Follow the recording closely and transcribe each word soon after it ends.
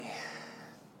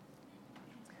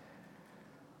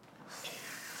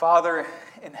Father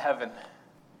in heaven,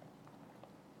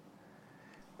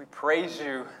 we praise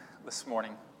you this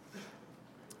morning,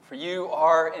 for you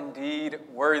are indeed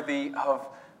worthy of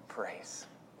praise.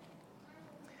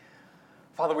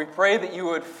 Father, we pray that you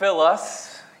would fill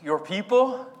us, your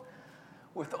people,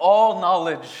 with all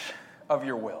knowledge of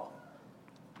your will.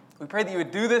 We pray that you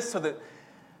would do this so that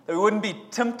we wouldn't be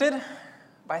tempted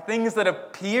by things that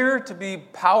appear to be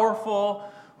powerful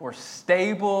or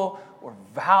stable or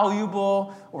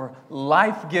valuable or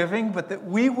life-giving, but that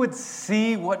we would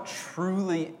see what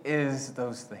truly is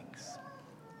those things.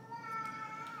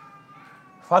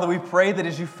 Father, we pray that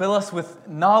as you fill us with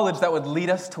knowledge that would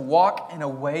lead us to walk in a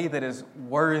way that is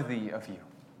worthy of you,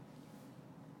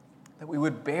 that we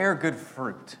would bear good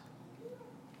fruit,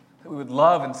 that we would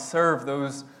love and serve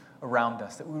those around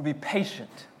us, that we would be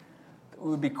patient, that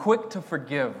we would be quick to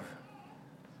forgive,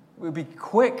 that we would be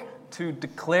quick to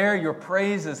declare your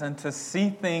praises and to see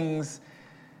things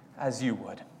as you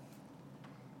would.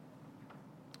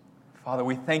 Father,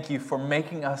 we thank you for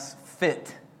making us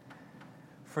fit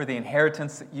for the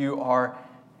inheritance that you are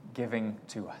giving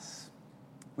to us.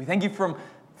 We thank you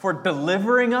for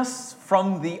delivering us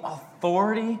from the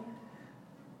authority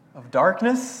of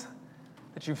darkness,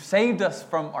 that you've saved us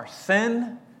from our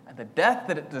sin and the death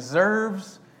that it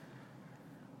deserves,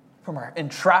 from our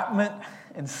entrapment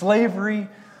and slavery.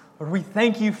 Lord, we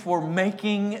thank you for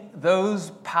making those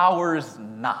powers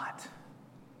not,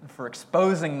 and for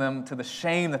exposing them to the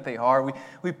shame that they are.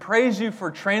 We praise you for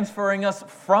transferring us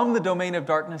from the domain of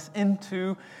darkness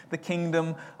into the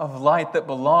kingdom of light that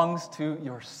belongs to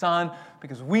your Son,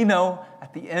 because we know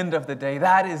at the end of the day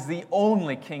that is the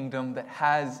only kingdom that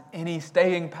has any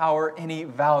staying power, any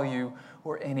value,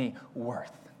 or any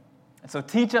worth. And so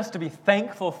teach us to be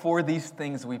thankful for these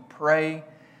things, we pray.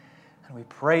 And we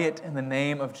pray it in the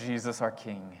name of Jesus, our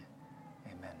King.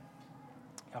 Amen.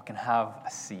 Y'all can have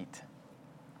a seat.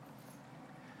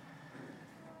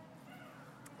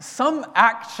 Some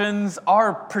actions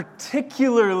are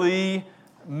particularly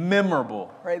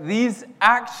memorable, right? These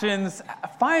actions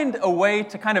find a way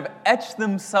to kind of etch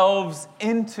themselves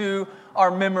into our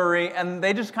memory, and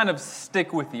they just kind of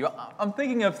stick with you. I'm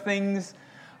thinking of things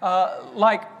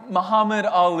like Muhammad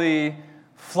Ali,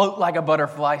 float like a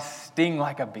butterfly, sting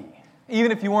like a bee.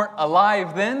 Even if you weren't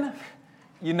alive then,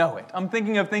 you know it. I'm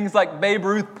thinking of things like Babe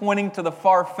Ruth pointing to the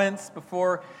far fence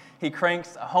before he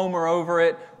cranks a homer over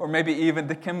it, or maybe even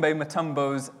Dikembe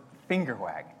Mutombo's finger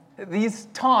wag. These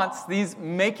taunts, these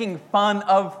making fun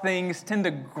of things, tend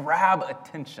to grab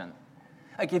attention.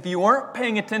 Like if you weren't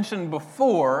paying attention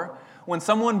before, when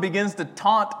someone begins to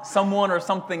taunt someone or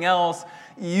something else,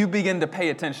 you begin to pay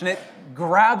attention. It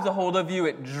grabs a hold of you,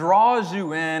 it draws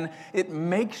you in, it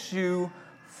makes you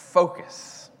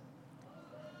focus.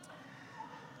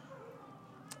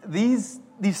 These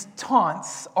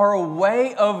taunts are a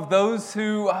way of those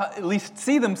who at least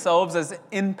see themselves as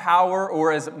in power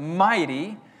or as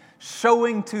mighty,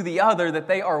 showing to the other that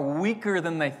they are weaker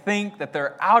than they think, that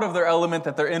they're out of their element,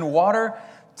 that they're in water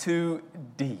too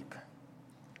deep.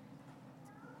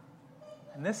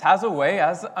 And this has a way,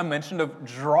 as I mentioned, of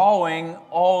drawing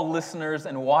all listeners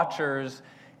and watchers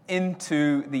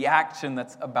into the action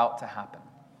that's about to happen.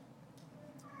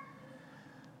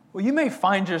 Well, you may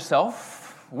find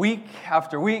yourself week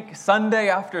after week, Sunday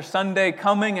after Sunday,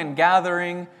 coming and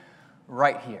gathering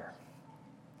right here.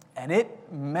 And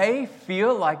it may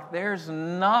feel like there's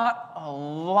not a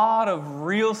lot of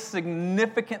real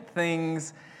significant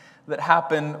things that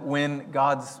happen when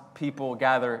God's people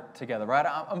gather together, right?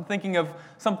 I'm thinking of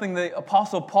something the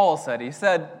Apostle Paul said.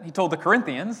 He told the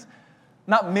Corinthians,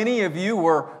 not many of you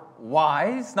were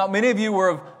wise, not many of you were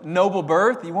of noble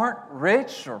birth, you weren't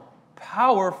rich or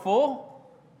powerful,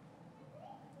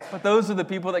 but those are the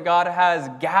people that God has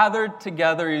gathered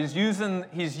together. He's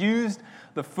used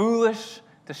the foolish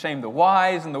to shame the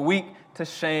wise and the weak to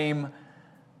shame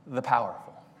the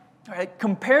powerful. All right?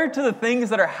 Compared to the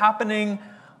things that are happening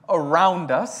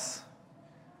around us,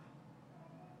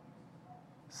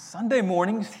 Sunday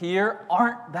mornings here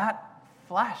aren't that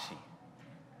flashy.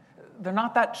 They're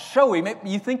not that showy. Maybe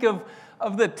you think of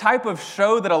the type of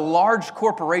show that a large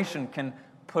corporation can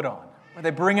put on, where they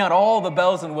bring out all the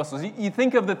bells and whistles. You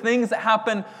think of the things that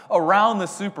happen around the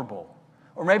Super Bowl,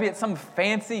 or maybe it's some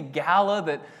fancy gala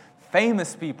that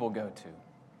famous people go to.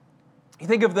 You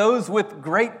think of those with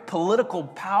great political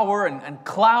power and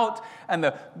clout and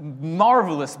the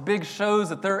marvelous big shows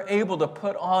that they're able to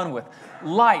put on with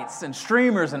lights and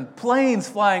streamers and planes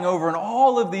flying over and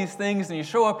all of these things. And you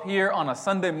show up here on a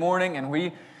Sunday morning and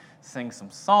we sing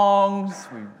some songs,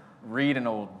 we read an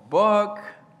old book.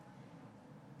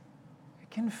 It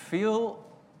can feel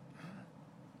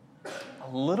a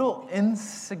little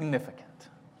insignificant.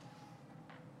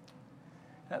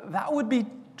 That would be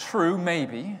true,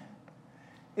 maybe,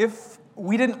 if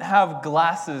we didn't have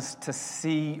glasses to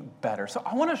see better. So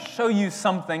I want to show you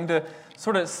something to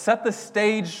sort of set the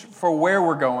stage for where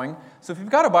we're going. So if you've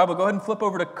got a Bible, go ahead and flip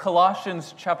over to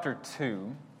Colossians chapter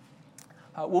 2.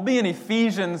 We'll be in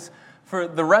Ephesians for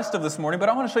the rest of this morning, but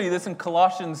I want to show you this in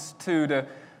Colossians 2 to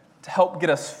help get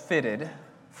us fitted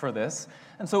for this.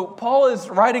 And so Paul is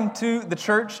writing to the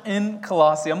church in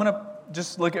Colossae. I'm going to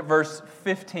just look at verse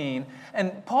 15.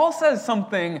 And Paul says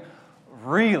something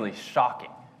really shocking.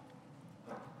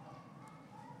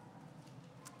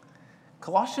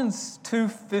 Colossians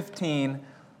 2:15,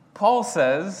 Paul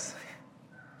says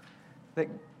that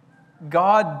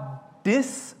God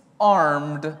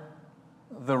disarmed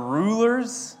the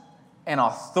rulers and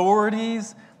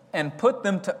authorities and put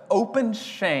them to open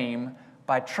shame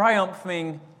by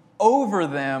triumphing over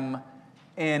them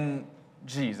in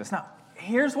Jesus. Now,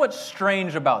 here's what's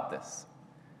strange about this.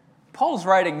 Paul's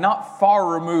writing not far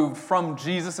removed from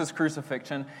Jesus'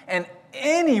 crucifixion, and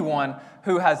anyone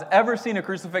who has ever seen a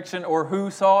crucifixion or who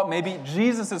saw maybe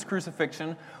Jesus'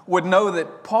 crucifixion would know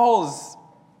that Paul's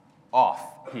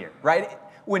off here, right?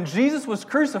 When Jesus was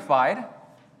crucified,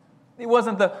 it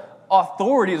wasn't the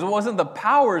authorities, it wasn't the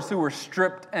powers who were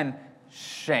stripped and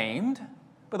shamed,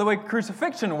 but the way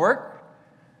crucifixion worked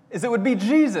is it would be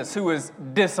Jesus who was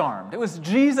disarmed. It was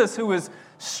Jesus who was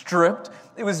stripped.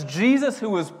 It was Jesus who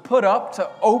was put up to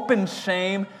open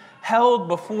shame, held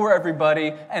before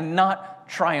everybody, and not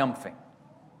triumphing.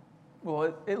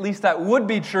 Well, at least that would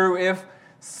be true if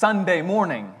Sunday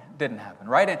morning didn't happen,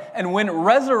 right? And when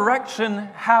resurrection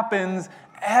happens,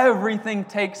 everything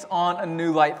takes on a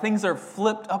new light. Things are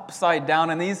flipped upside down,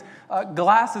 and these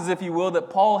glasses, if you will, that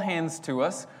Paul hands to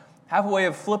us have a way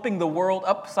of flipping the world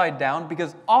upside down,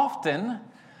 because often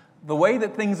the way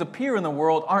that things appear in the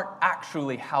world aren't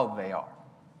actually how they are.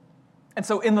 And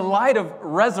so in the light of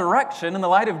resurrection, in the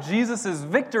light of Jesus'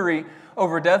 victory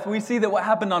over death, we see that what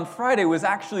happened on Friday was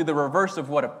actually the reverse of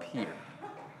what appeared.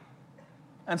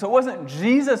 And so it wasn't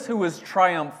Jesus who was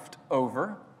triumphed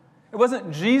over. It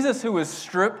wasn't Jesus who was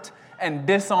stripped and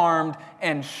disarmed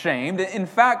and shamed. In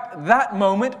fact, that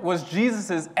moment was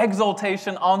Jesus'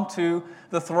 exaltation onto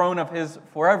the throne of his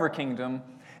forever kingdom.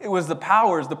 It was the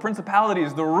powers, the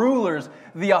principalities, the rulers,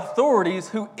 the authorities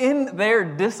who, in their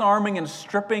disarming and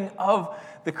stripping of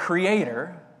the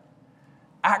Creator,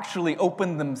 actually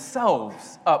opened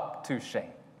themselves up to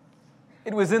shame.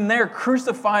 It was in their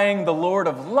crucifying the Lord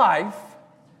of life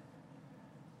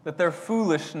that their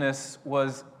foolishness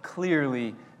was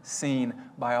clearly seen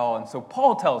by all. And so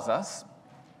Paul tells us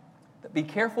that be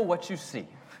careful what you see.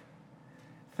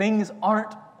 Things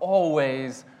aren't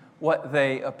always what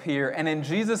they appear. And in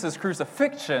Jesus'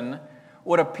 crucifixion,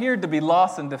 what appeared to be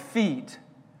loss and defeat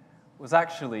was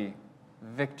actually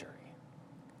victory.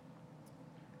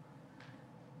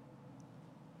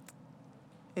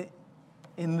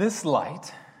 In this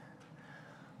light,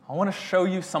 I want to show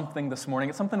you something this morning.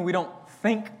 It's something we don't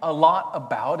think a lot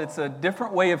about. It's a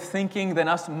different way of thinking than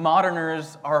us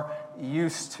moderners are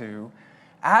used to.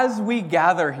 As we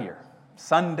gather here,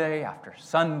 Sunday after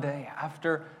Sunday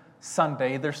after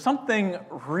Sunday, there's something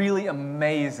really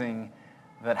amazing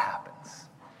that happens.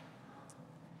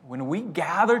 When we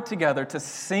gather together to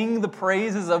sing the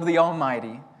praises of the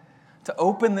Almighty, to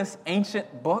open this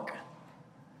ancient book,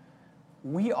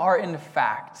 we are in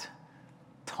fact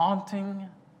taunting,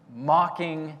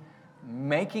 mocking,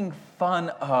 making fun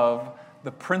of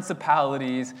the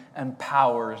principalities and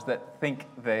powers that think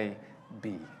they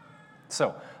be.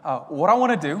 So, what I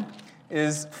want to do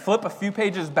is flip a few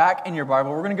pages back in your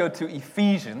Bible. We're going to go to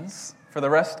Ephesians for the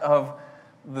rest of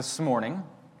this morning.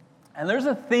 And there's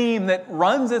a theme that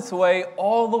runs its way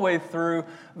all the way through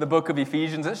the book of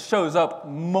Ephesians. It shows up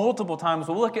multiple times.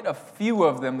 We'll look at a few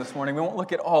of them this morning. We won't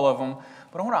look at all of them,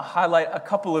 but I want to highlight a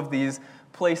couple of these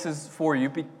places for you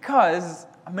because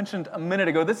I mentioned a minute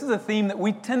ago, this is a theme that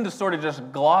we tend to sort of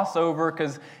just gloss over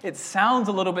because it sounds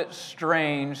a little bit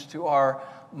strange to our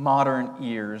modern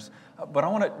ears. But I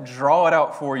want to draw it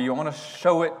out for you. I want to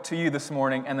show it to you this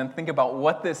morning and then think about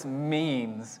what this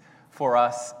means for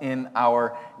us in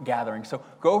our gathering. So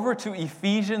go over to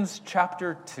Ephesians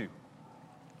chapter 2.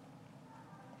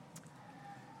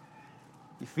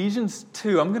 Ephesians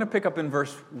 2, I'm going to pick up in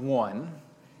verse 1.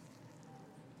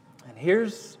 And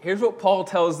here's what Paul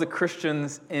tells the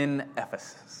Christians in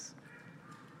Ephesus.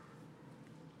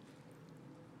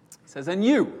 He says, "And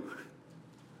you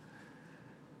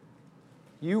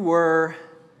were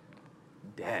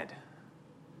dead.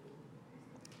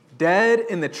 Dead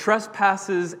in the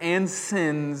trespasses and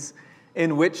sins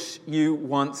in which you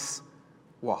once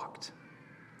walked.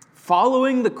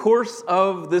 following the course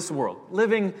of this world,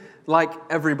 living like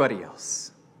everybody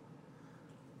else.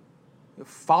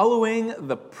 Following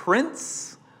the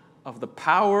prince of the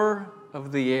power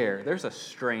of the air. There's a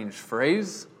strange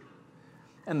phrase.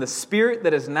 And the spirit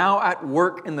that is now at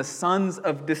work in the sons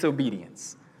of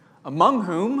disobedience, among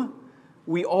whom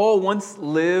we all once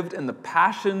lived in the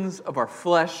passions of our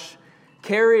flesh,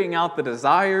 carrying out the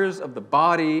desires of the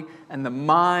body and the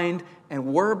mind,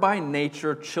 and were by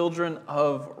nature children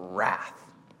of wrath,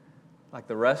 like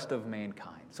the rest of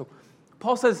mankind. So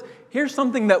Paul says, here's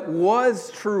something that was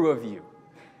true of you.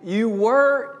 You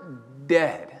were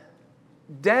dead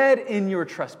in your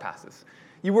trespasses.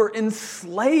 You were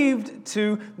enslaved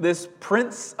to this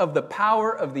prince of the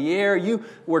power of the air. You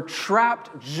were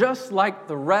trapped just like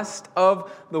the rest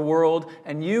of the world.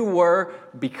 And you were,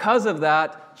 because of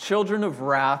that, children of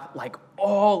wrath like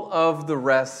all of the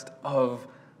rest of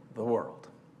the world.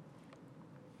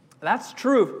 That's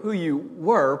true of who you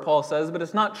were, Paul says, but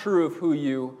it's not true of who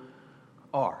you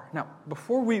are. Now,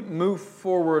 before we move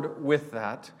forward with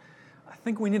that, I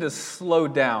think we need to slow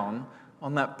down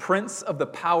on that prince of the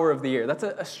power of the air. That's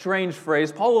a strange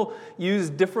phrase. Paul will use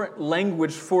different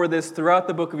language for this throughout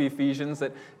the book of Ephesians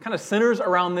that kind of centers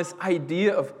around this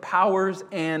idea of powers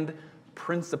and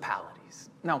principalities.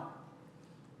 Now,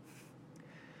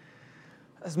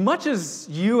 as much as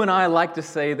you and I like to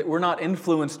say that we're not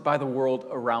influenced by the world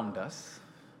around us,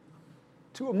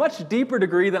 to a much deeper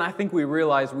degree than I think we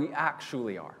realize we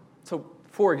actually are. So,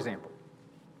 for example,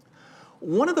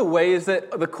 one of the ways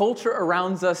that the culture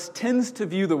around us tends to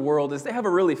view the world is they have a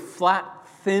really flat,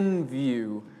 thin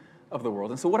view of the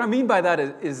world. And so what I mean by that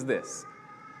is this.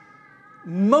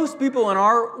 Most people in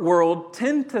our world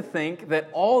tend to think that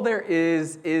all there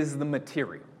is the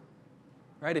material.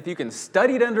 Right? If you can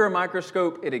study it under a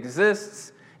microscope, it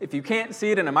exists. If you can't see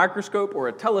it in a microscope or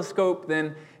a telescope,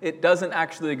 then it doesn't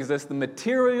actually exist. The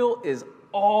material is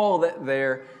all that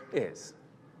there is.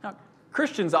 Now,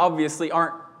 Christians obviously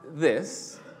aren't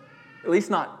this, at least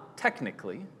not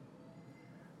technically,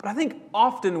 but I think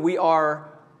often we are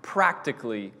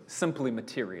practically simply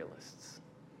materialists,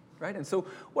 right? And so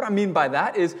what I mean by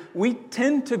that is we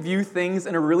tend to view things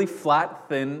in a really flat,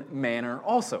 thin manner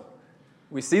also.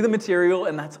 We see the material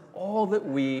and that's all that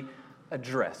we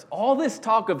address. All this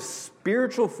talk of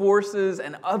spiritual forces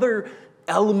and other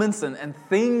elements and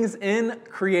things in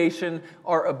creation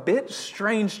are a bit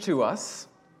strange to us.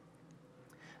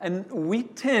 And we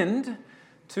tend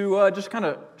to just kind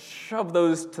of shove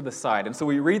those to the side. And so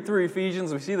we read through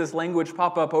Ephesians, we see this language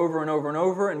pop up over and over and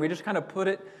over, and we just kind of put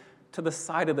it to the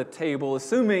side of the table,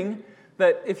 assuming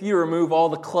that if you remove all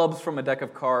the clubs from a deck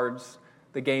of cards,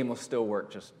 the game will still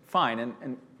work just fine.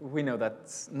 And we know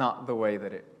that's not the way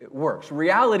that it works.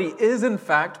 Reality is, in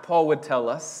fact, Paul would tell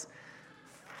us,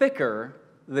 thicker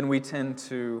than we tend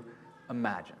to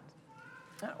imagine.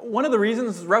 One of the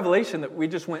reasons Revelation that we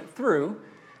just went through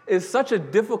is such a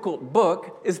difficult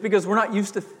book is because we're not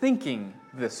used to thinking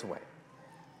this way.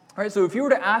 All right, so if you were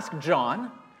to ask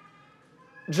John,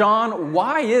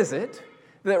 why is it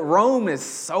that Rome is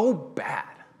so bad?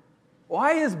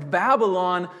 Why is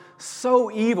Babylon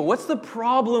so evil? What's the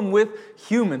problem with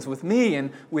humans, with me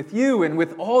and with you and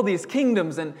with all these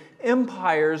kingdoms and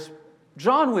empires?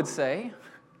 John would say,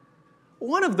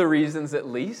 one of the reasons at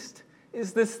least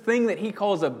is this thing that he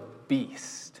calls a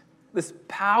beast. This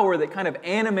power that kind of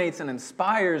animates and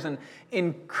inspires and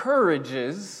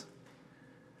encourages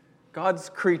God's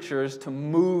creatures to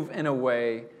move in a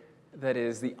way that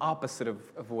is the opposite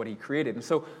of what he created. And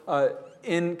so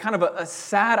in kind of a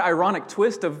sad, ironic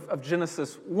twist of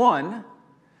Genesis 1,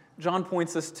 John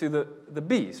points us to the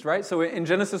beast, right? So in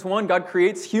Genesis 1, God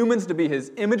creates humans to be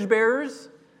his image bearers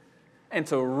and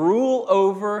to rule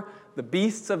over the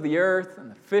beasts of the earth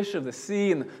and the fish of the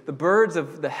sea and the birds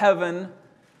of the heaven.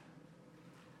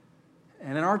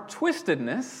 And in our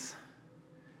twistedness,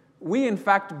 we in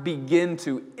fact begin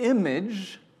to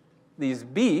image these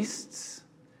beasts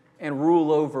and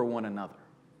rule over one another,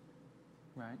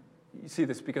 right? You see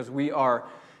this because we are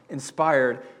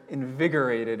inspired,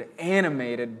 invigorated,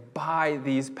 animated by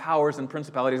these powers and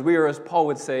principalities. We are, as Paul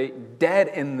would say, dead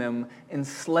in them,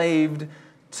 enslaved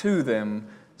to them,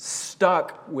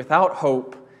 stuck without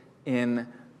hope in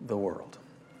the world.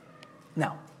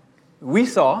 Now, we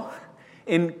saw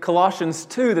in Colossians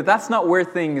 2 that that's not where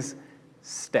things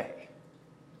stay,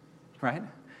 right?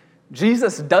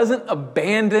 Jesus doesn't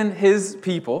abandon his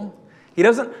people. He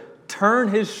doesn't turn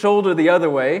his shoulder the other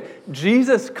way.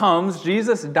 Jesus comes,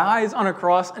 Jesus dies on a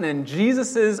cross, and in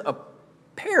Jesus'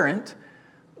 apparent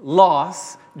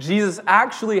loss, Jesus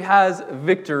actually has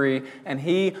victory, and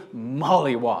he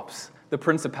mollywops the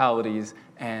principalities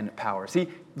and powers. He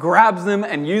grabs them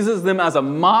and uses them as a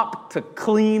mop to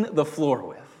clean the floor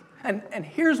with. And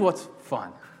here's what's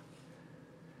fun.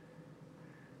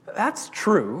 That's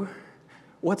true.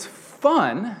 What's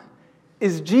fun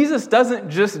is Jesus doesn't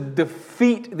just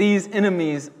defeat these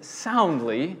enemies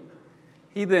soundly,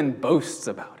 he then boasts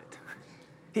about it.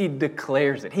 He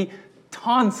declares it. He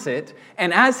taunts it.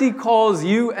 And as he calls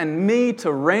you and me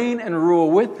to reign and rule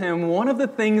with him, one of the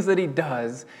things that he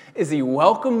does is he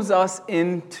welcomes us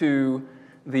into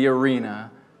the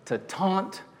arena to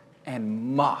taunt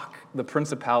and mock the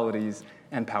principalities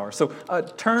and powers. So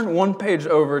turn one page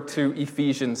over to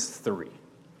Ephesians 3.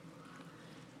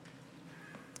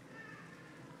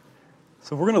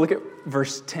 So we're going to look at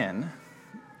verse 10.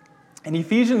 In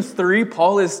Ephesians 3,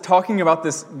 Paul is talking about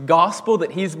this gospel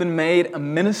that he's been made a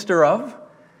minister of.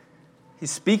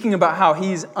 He's speaking about how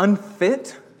he's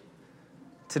unfit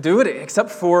to do it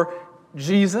except for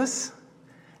Jesus.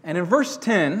 And in verse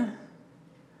 10,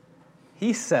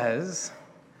 he says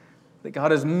that God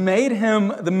has made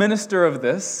him the minister of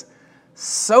this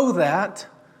so that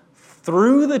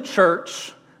through the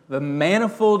church, the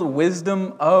manifold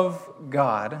wisdom of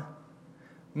God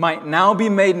might now be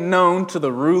made known to the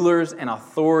rulers and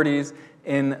authorities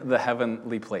in the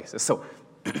heavenly places. So,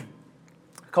 a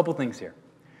couple things here.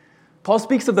 Paul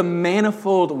speaks of the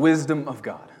manifold wisdom of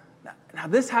God. Now,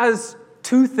 this has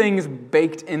two things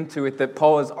baked into it that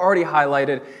Paul has already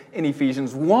highlighted in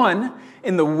Ephesians. One,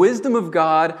 in the wisdom of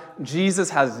God,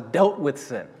 Jesus has dealt with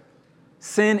sin.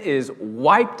 Sin is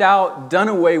wiped out, done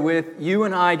away with. You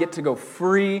and I get to go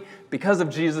free because of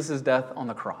Jesus' death on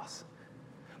the cross.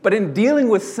 But in dealing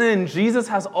with sin, Jesus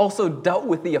has also dealt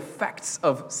with the effects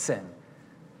of sin.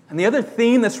 And the other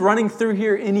theme that's running through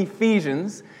here in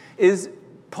Ephesians is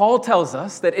Paul tells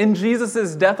us that in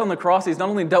Jesus' death on the cross, he's not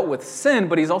only dealt with sin,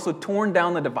 but he's also torn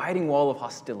down the dividing wall of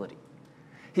hostility.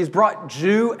 He's brought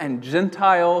Jew and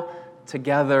Gentile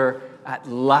together at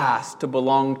last to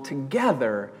belong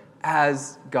together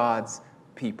as God's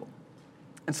people.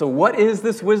 And so what is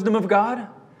this wisdom of God?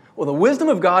 Well, the wisdom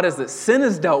of God is that sin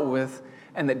is dealt with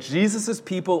and that Jesus'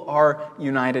 people are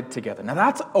united together. Now,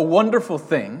 that's a wonderful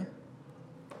thing.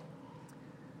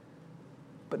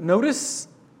 But notice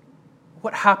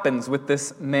what happens with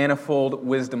this manifold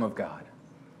wisdom of God.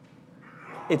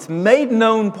 It's made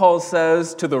known, Paul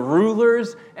says, to the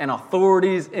rulers and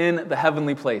authorities in the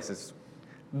heavenly places.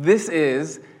 This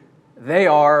is, they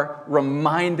are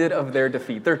reminded of their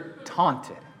defeat. They're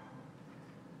taunted.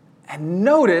 And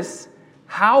notice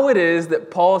how it is that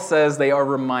Paul says they are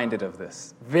reminded of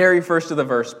this. Very first of the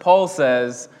verse, Paul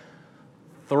says,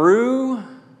 through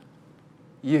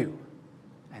you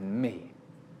and me,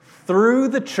 through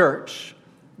the church,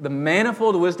 the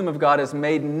manifold wisdom of God is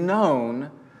made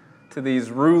known to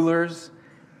these rulers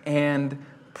and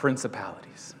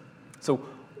principalities. So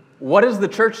what does the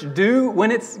church do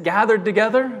when it's gathered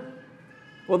together?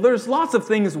 Well, there's lots of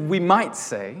things we might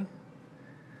say.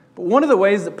 But one of the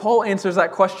ways that Paul answers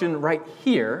that question right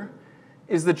here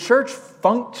is the church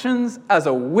functions as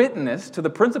a witness to the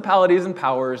principalities and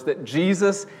powers that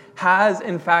Jesus has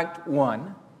in fact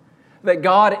won, that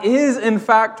God is in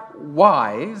fact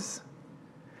wise,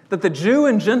 that the Jew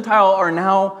and Gentile are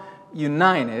now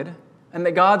united, and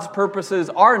that God's purposes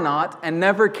are not and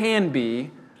never can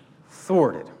be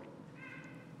thwarted.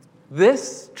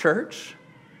 This church,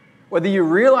 whether you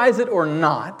realize it or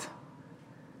not,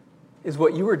 is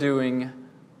what you are doing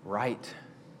right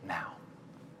now.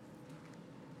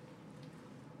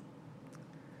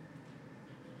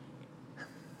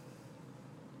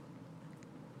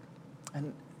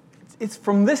 And it's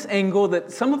from this angle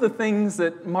that some of the things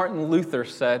that Martin Luther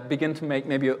said begin to make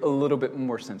maybe a little bit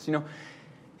more sense. You know,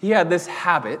 he had this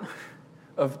habit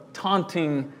of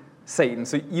taunting Satan.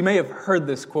 So you may have heard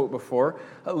this quote before.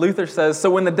 Luther says, "So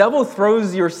when the devil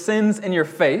throws your sins in your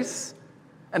face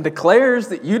and declares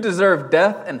that you deserve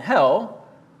death and hell,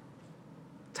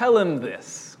 tell him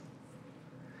this: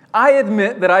 I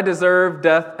admit that I deserve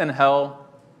death and hell.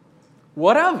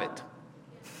 What of it?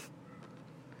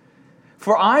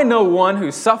 For I know one who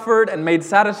suffered and made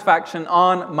satisfaction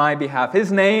on my behalf.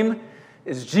 His name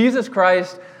is Jesus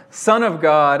Christ, Son of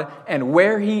God, and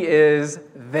where he is,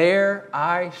 there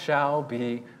I shall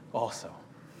be also."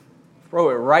 Throw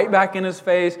it right back in his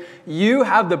face. You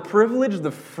have the privilege,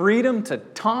 the freedom to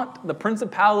taunt the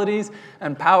principalities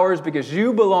and powers because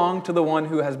you belong to the one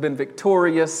who has been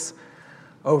victorious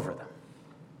over them.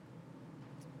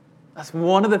 That's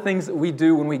one of the things that we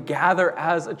do when we gather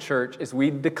as a church, is we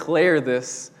declare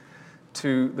this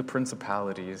to the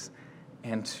principalities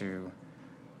and to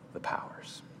the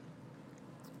powers.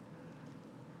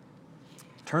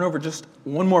 Turn over just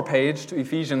one more page to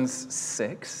Ephesians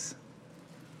 6.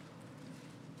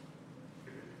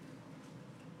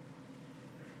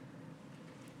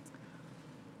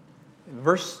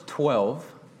 Verse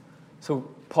 12. So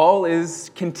Paul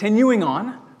is continuing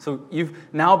on. So you've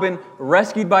now been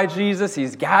rescued by Jesus.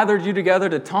 He's gathered you together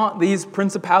to taunt these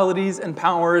principalities and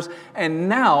powers. And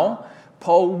now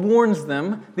Paul warns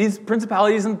them, these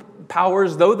principalities and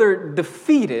powers, though they're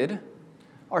defeated,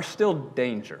 are still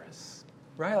dangerous.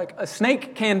 Right? Like a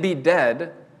snake can be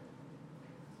dead,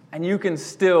 and you can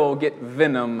still get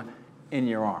venom in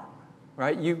your arm.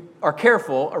 Right? You are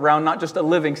careful around not just a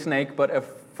living snake, but a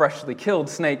freshly killed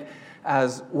snake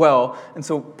as well. And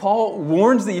so Paul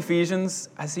warns the Ephesians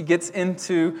as he gets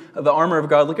into the armor of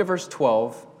God. Look at verse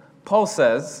 12. Paul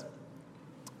says,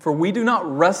 "For we do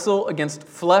not wrestle against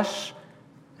flesh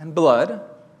and blood."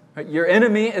 Right? Your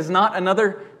enemy is not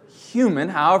another human,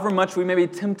 however much we may be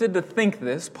tempted to think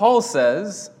this. Paul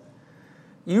says,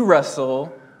 you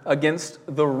wrestle against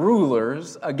the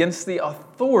rulers, against the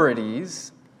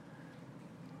authorities,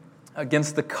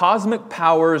 against the cosmic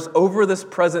powers over this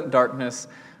present darkness,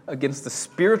 against the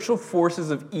spiritual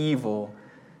forces of evil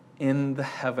in the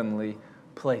heavenly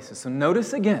places. So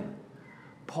notice again,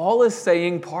 Paul is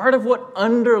saying part of what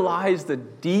underlies the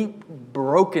deep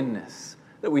brokenness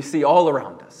that we see all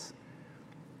around us,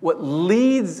 what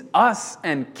leads us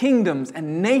and kingdoms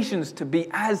and nations to be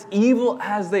as evil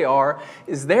as they are,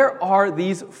 is there are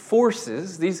these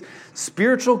forces, these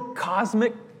spiritual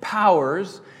cosmic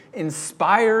powers,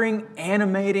 inspiring,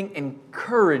 animating,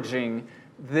 encouraging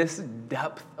this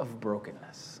depth of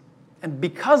brokenness. And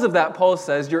because of that, Paul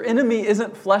says, your enemy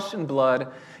isn't flesh and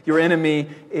blood, your enemy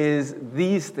is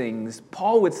these things.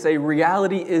 Paul would say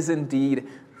reality is indeed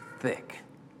thick.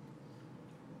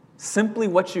 Simply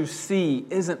what you see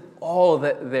isn't all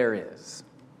that there is.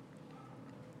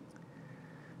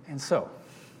 And so,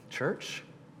 church,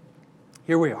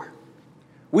 here we are,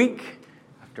 week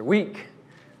after week,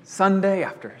 Sunday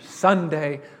after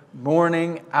Sunday,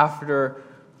 morning after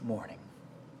morning.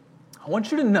 I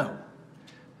want you to know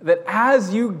that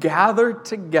as you gather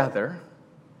together,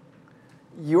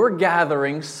 your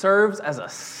gathering serves as a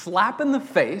slap in the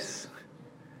face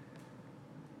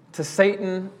to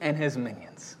Satan and his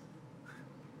minions.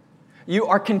 You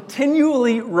are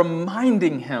continually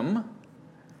reminding him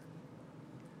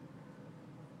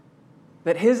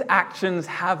that his actions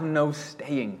have no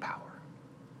staying power,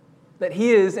 that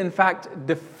he is, in fact,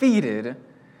 defeated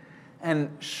and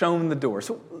shown the door.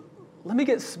 So let me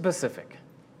get specific.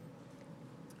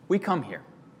 We come here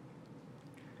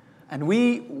and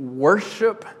we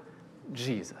worship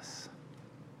Jesus.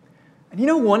 And you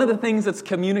know one of the things that's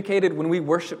communicated when we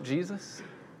worship Jesus?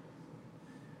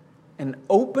 An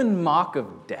open mock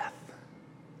of death.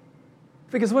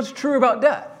 Because what's true about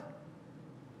death?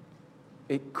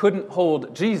 It couldn't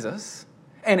hold Jesus,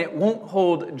 and it won't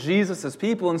hold Jesus'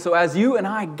 people. And so as you and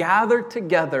I gather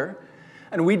together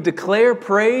and we declare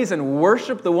praise and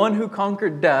worship the one who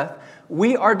conquered death,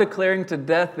 we are declaring to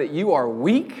death that you are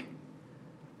weak,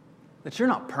 that you're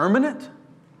not permanent,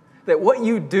 that what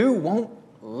you do won't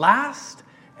last.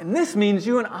 And this means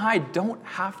you and I don't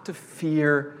have to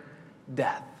fear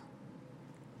death.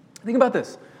 Think about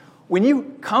this. When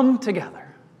you come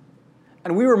together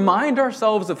and we remind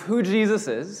ourselves of who Jesus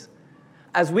is,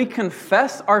 as we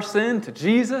confess our sin to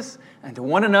Jesus and to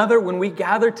one another when we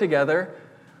gather together,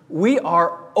 we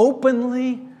are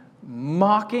openly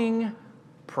mocking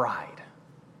pride.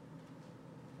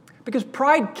 Because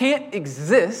pride can't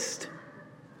exist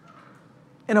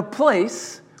in a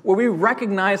place where we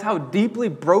recognize how deeply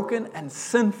broken and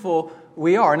sinful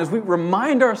we are. And as we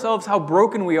remind ourselves how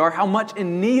broken we are, how much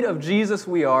in need of Jesus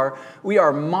we are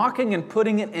mocking and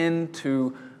putting it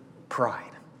into pride.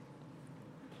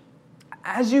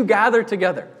 As you gather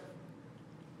together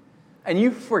and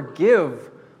you forgive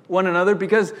one another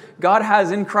because God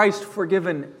has in Christ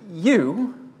forgiven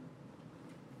you,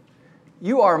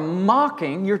 you are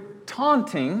mocking, you're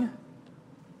taunting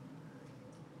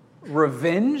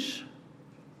revenge,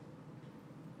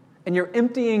 and you're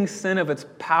emptying sin of its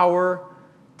power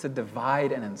to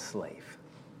divide and enslave.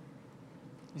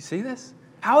 You see this?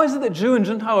 How is it that Jew and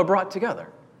Gentile are brought together?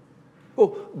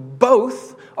 Well,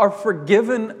 both are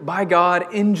forgiven by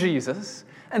God in Jesus,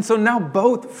 and so now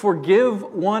both forgive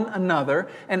one another,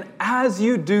 and as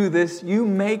you do this, you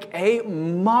make a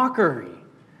mockery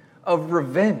of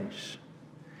revenge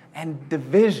and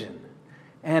division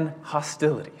and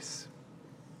hostilities.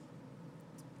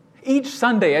 Each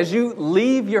Sunday, as you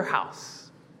leave your house,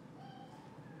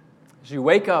 as you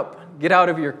wake up, get out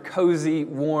of your cozy,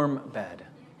 warm bed,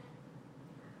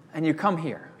 and you come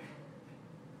here,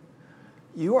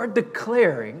 you are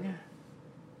declaring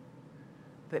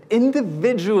that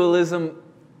individualism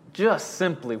just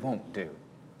simply won't do.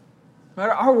 Right?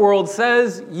 Our world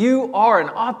says you are an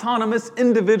autonomous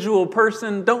individual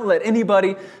person. Don't let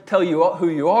anybody tell you who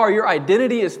you are. Your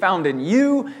identity is found in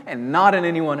you and not in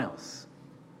anyone else.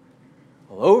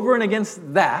 Well, over and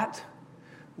against that,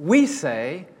 we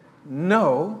say,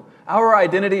 no, our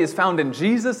identity is found in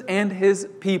Jesus and His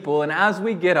people. And as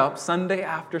we get up Sunday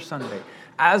after Sunday,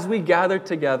 as we gather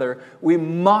together, we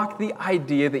mock the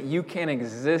idea that you can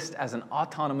exist as an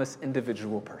autonomous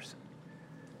individual person.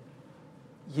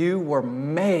 You were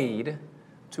made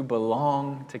to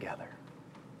belong together.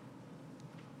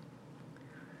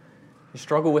 You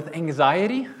struggle with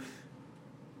anxiety?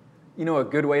 You know a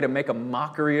good way to make a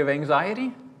mockery of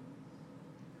anxiety?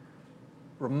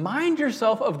 Remind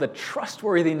yourself of the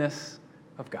trustworthiness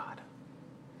of God.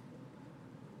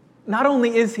 Not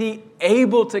only is He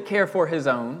able to care for His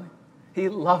own, He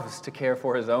loves to care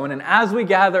for His own. And as we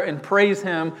gather and praise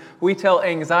Him, we tell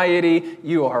anxiety,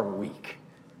 you are weak.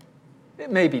 It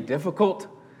may be difficult,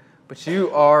 but you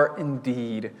are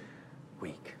indeed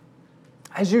weak.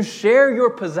 As you share your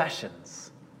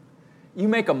possessions, you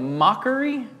make a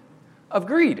mockery of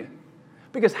greed.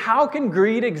 Because how can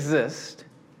greed exist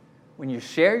when you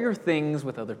share your things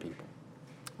with other people?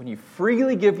 When you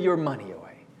freely give your money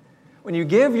away? When you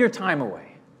give your time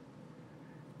away?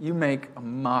 You make a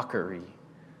mockery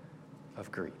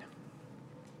of greed.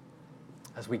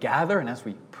 As we gather and as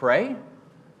we pray,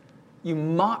 you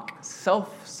mock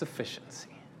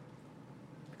self-sufficiency.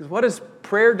 Because what is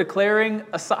prayer declaring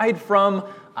aside from,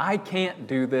 I can't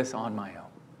do this on my own?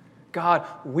 God,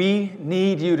 we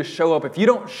need you to show up. If you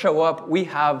don't show up, we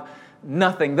have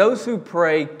nothing. Those who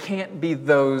pray can't be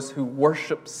those who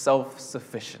worship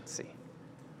self-sufficiency.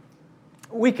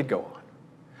 We could go on,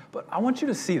 but I want you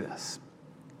to see this.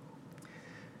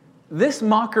 This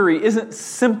mockery isn't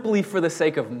simply for the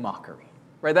sake of mockery.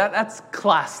 Right, that's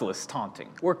classless taunting.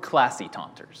 We're classy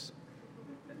taunters.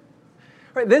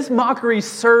 Right, this mockery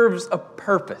serves a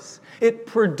purpose. It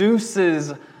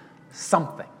produces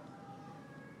something.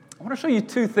 I want to show you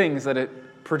two things that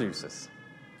it produces.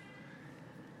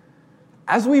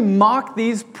 As we mock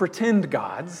these pretend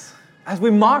gods, as we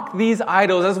mock these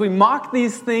idols, as we mock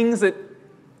these things that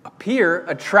appear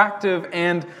attractive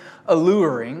and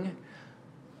alluring,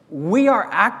 we are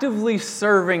actively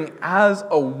serving as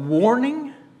a warning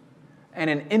and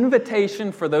an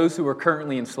invitation for those who are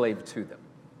currently enslaved to them.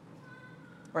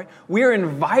 Right? We are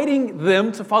inviting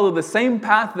them to follow the same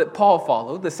path that Paul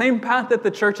followed, the same path that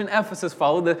the church in Ephesus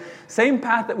followed, the same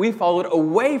path that we followed,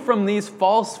 away from these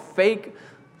false, fake,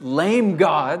 lame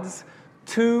gods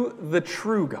to the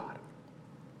true God.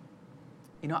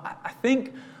 You know, I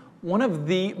think one of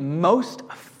the most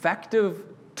effective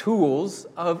tools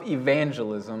of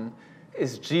evangelism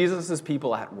is Jesus'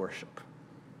 people at worship.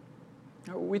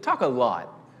 We talk a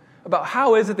lot about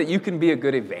how is it that you can be a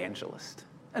good evangelist.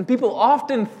 And people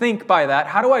often think by that,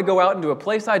 how do I go out into a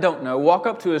place I don't know, walk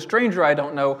up to a stranger I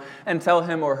don't know, and tell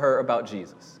him or her about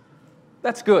Jesus?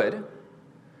 That's good.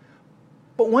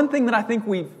 But one thing that I think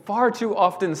we far too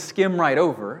often skim right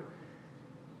over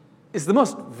is the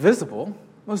most visible,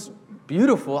 most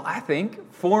beautiful, I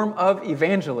think, form of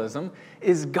evangelism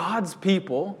is God's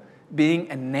people being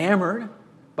enamored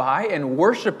by and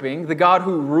worshiping the God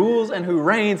who rules and who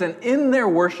reigns, and in their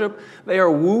worship, they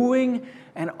are wooing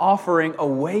and offering a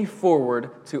way forward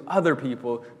to other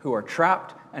people who are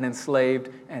trapped and enslaved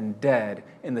and dead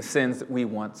in the sins that we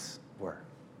once were.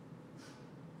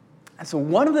 And so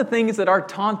one of the things that our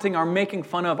taunting, our making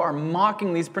fun of, our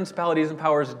mocking these principalities and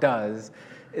powers does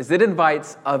is it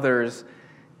invites others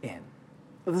in.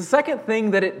 But the second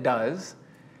thing that it does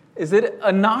is it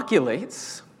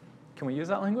inoculates, can we use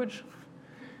that language?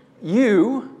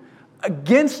 You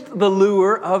against the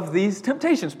lure of these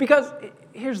temptations. Because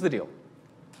here's the deal.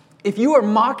 If you are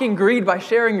mocking greed by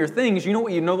sharing your things, you know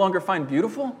what you no longer find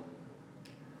beautiful?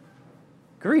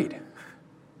 Greed.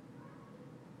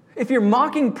 If you're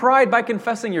mocking pride by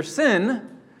confessing your sin,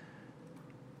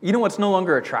 you know what's no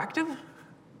longer attractive?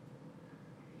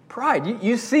 Pride.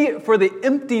 You see it for the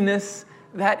emptiness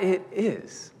that it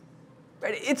is.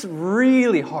 Right? It's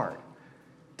really hard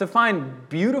to find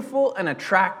beautiful and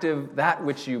attractive that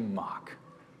which you mock.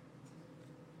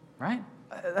 Right?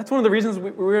 That's one of the reasons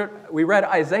we read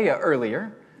Isaiah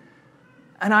earlier.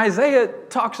 And Isaiah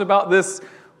talks about this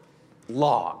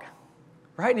log.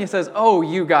 Right? And he says, oh,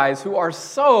 you guys who are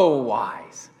so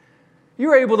wise,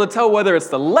 you're able to tell whether it's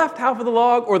the left half of the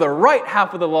log or the right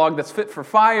half of the log that's fit for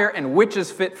fire and which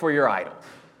is fit for your idol.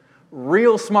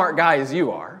 Real smart guys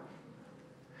you are.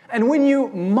 And when you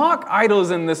mock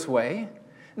idols in this way,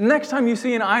 Next time you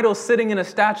see an idol sitting in a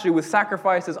statue with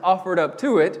sacrifices offered up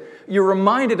to it, you're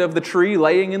reminded of the tree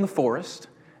laying in the forest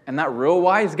and that real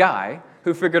wise guy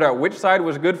who figured out which side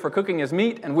was good for cooking as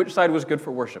meat and which side was good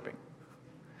for worshiping.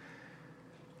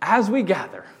 As we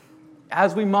gather,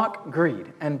 as we mock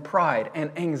greed and pride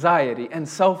and anxiety and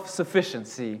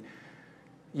self-sufficiency,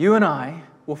 you and I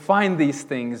will find these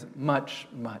things much,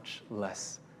 much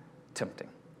less tempting.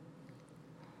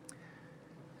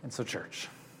 And so, church,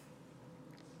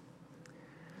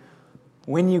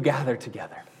 when you gather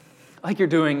together, like you're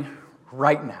doing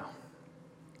right now,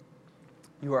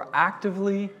 you are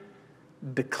actively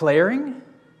declaring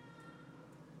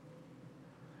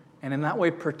and in that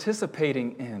way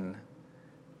participating in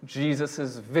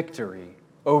Jesus' victory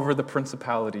over the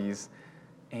principalities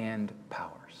and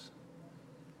powers.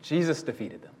 Jesus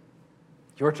defeated them.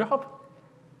 Your job?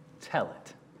 Tell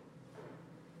it.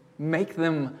 Make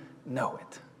them know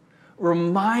it.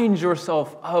 Remind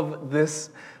yourself of this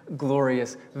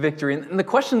glorious victory. And the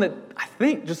question that I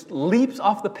think just leaps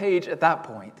off the page at that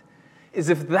point is,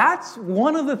 if that's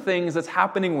one of the things that's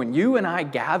happening when you and I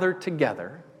gather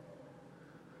together,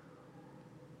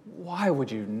 why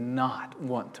would you not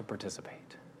want to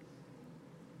participate?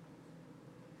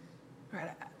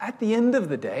 Right? At the end of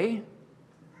the day,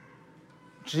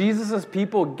 Jesus'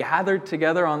 people gathered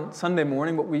together on Sunday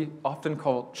morning, what we often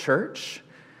call church.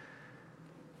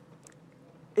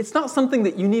 It's not something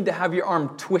that you need to have your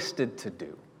arm twisted to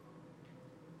do.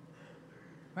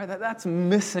 Right? That's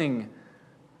missing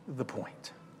the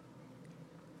point.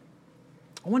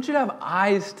 I want you to have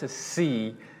eyes to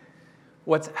see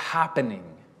what's happening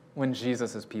when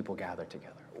Jesus' people gather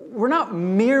together. We're not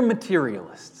mere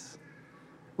materialists.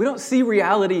 We don't see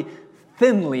reality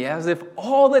thinly, as if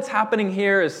all that's happening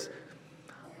here is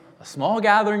a small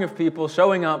gathering of people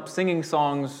showing up, singing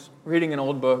songs, reading an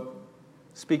old book,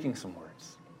 speaking some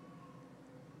words.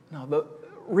 No, the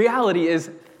reality is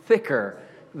thicker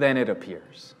than it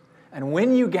appears. And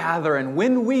when you gather and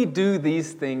when we do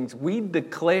these things, we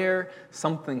declare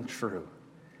something true.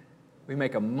 We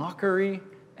make a mockery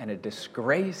and a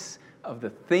disgrace of the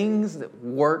things that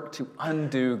work to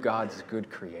undo God's good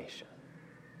creation.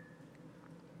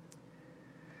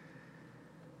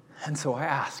 And so I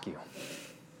ask you,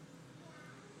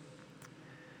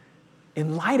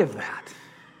 in light of that,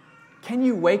 can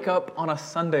you wake up on a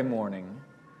Sunday morning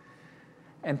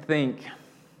and think,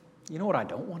 you know what I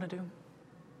don't want to do?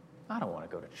 I don't want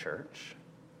to go to church.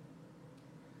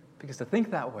 Because to think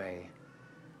that way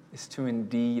is to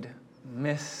indeed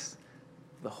miss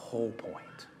the whole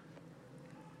point.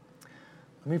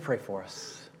 Let me pray for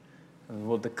us, and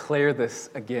we'll declare this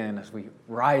again as we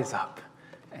rise up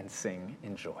and sing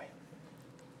in joy.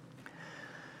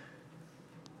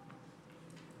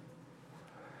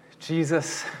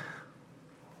 Jesus,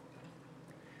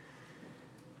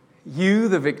 you,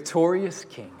 the victorious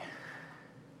King,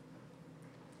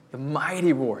 the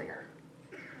mighty warrior,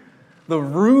 the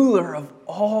ruler of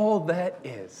all that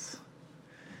is,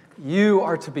 you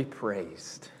are to be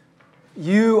praised.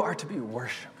 You are to be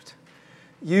worshiped.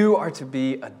 You are to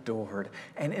be adored.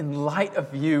 And in light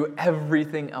of you,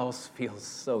 everything else feels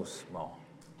so small.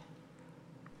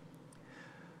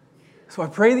 So I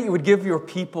pray that you would give your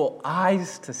people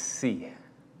eyes to see.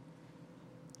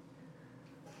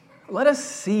 Let us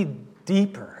see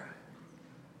deeper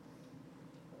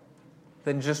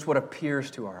than just what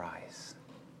appears to our eyes.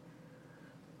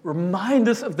 Remind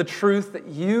us of the truth that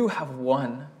you have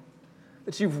won,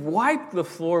 that you've wiped the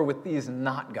floor with these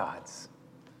not gods,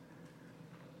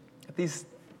 that these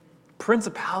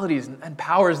principalities and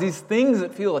powers, these things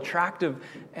that feel attractive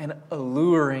and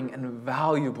alluring and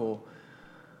valuable,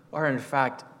 are in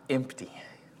fact empty.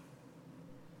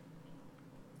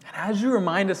 And as you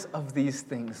remind us of these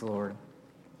things, Lord,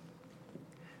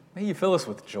 may you fill us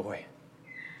with joy.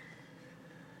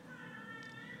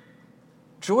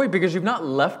 Joy because you've not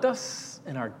left us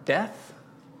in our death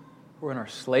or in our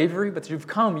slavery, but you've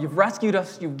come, you've rescued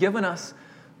us, you've given us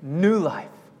new life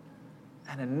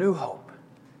and a new hope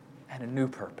and a new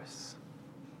purpose.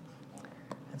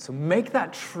 And so make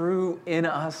that true in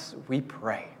us, we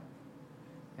pray.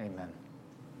 Amen.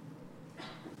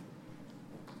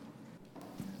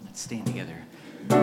 Let's stand together.